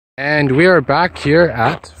And we are back here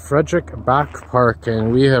at Frédéric-Back Park,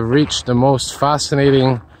 and we have reached the most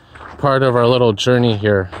fascinating part of our little journey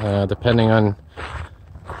here, depending on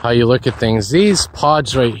how you look at things. These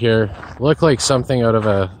pods right here look like something out of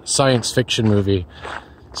a science fiction movie,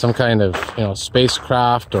 some kind of,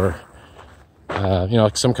 spacecraft, or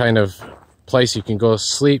some kind of place you can go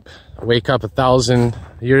sleep, wake up 1,000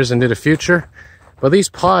 years into the future. But these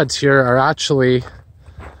pods here are actually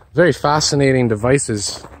very fascinating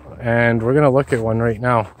devices, and we're going to look at one right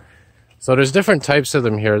now. So there's different types of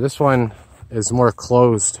them here. This one is more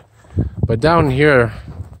closed, but down here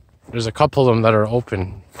there's a couple of them that are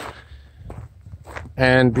open.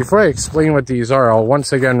 And before I explain what these are, I'll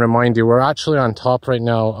once again remind you, we're actually on top right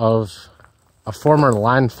now of a former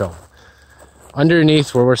landfill.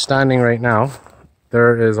 Underneath where we're standing right now,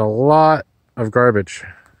 there is a lot of garbage,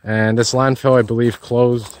 and this landfill, I believe,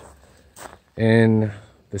 closed in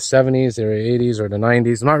the 70s or 80s or the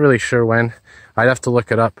 90s. I'm not really sure when. I'd have to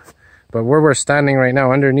look it up. But where we're standing right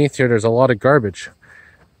now, underneath here, there's a lot of garbage.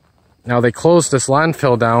 Now, they closed this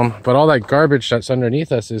landfill down, but all that garbage that's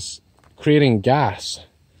underneath us is creating gas.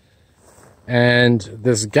 And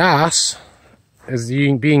this gas is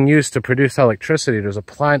being used to produce electricity. There's a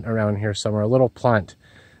plant around here somewhere, a little plant.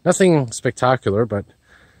 Nothing spectacular, but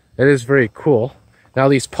it is very cool. Now,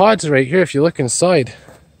 these pods right here, if you look inside,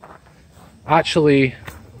 actually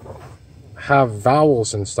have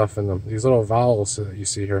valves and stuff in them. These little valves that you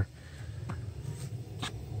see here.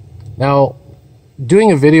 Now,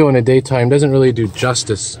 doing a video in the daytime doesn't really do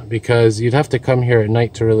justice, because you'd have to come here at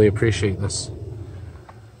night to really appreciate this.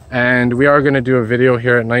 And we are going to do a video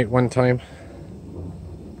here at night one time,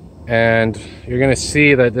 and you're going to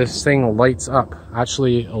see that this thing lights up,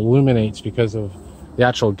 actually illuminates because of the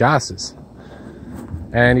actual gases.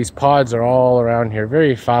 And these pods are all around here,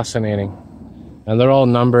 very fascinating. And they're all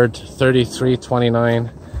numbered 3329.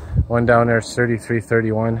 One down there is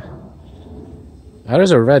 3331. Now there's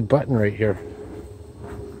a red button right here.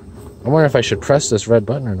 I wonder if I should press this red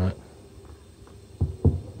button or not.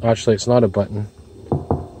 Actually, it's not a button.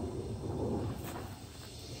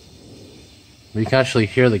 We can actually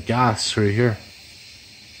hear the gas through here.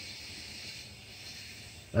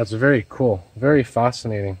 That's very cool, very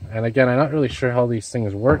fascinating. And again, I'm not really sure how these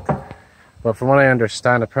things work, but from what I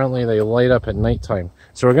understand, apparently they light up at nighttime.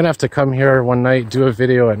 So we're gonna have to come here one night, do a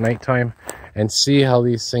video at nighttime, and see how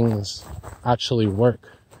these things actually work.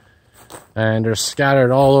 And they're scattered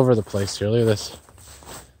all over the place here. Look at this.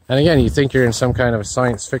 And again, you think you're in some kind of a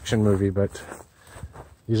science fiction movie, but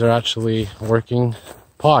these are actually working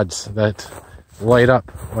pods that light up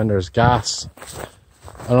when there's gas.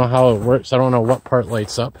 I don't know how it works. I don't know what part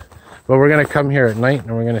lights up, but we're gonna come here at night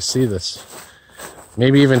and we're gonna see this.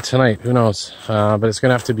 Maybe even tonight, who knows? But it's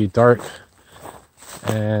gonna have to be dark.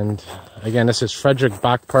 And again, this is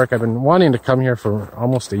Frédéric-Back Park. I've been wanting to come here for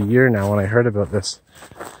almost a year now when I heard about this.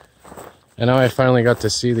 And now I finally got to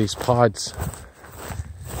see these pods.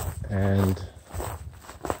 And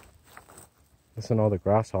listen to all the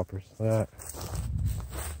grasshoppers. Look at that.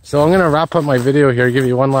 So I'm gonna wrap up my video here, give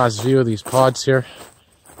you one last view of these pods here.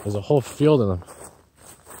 There's a whole field of them.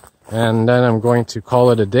 And then I'm going to call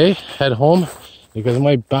it a day, head home, because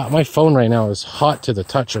my phone right now is hot to the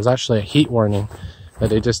touch. There's actually a heat warning that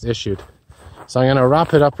they just issued. So I'm gonna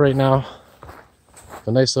wrap it up right now.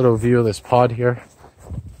 A nice little view of this pod here.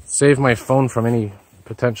 Save my phone from any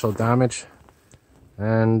potential damage.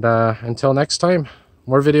 And until next time,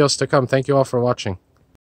 more videos to come. Thank you all for watching.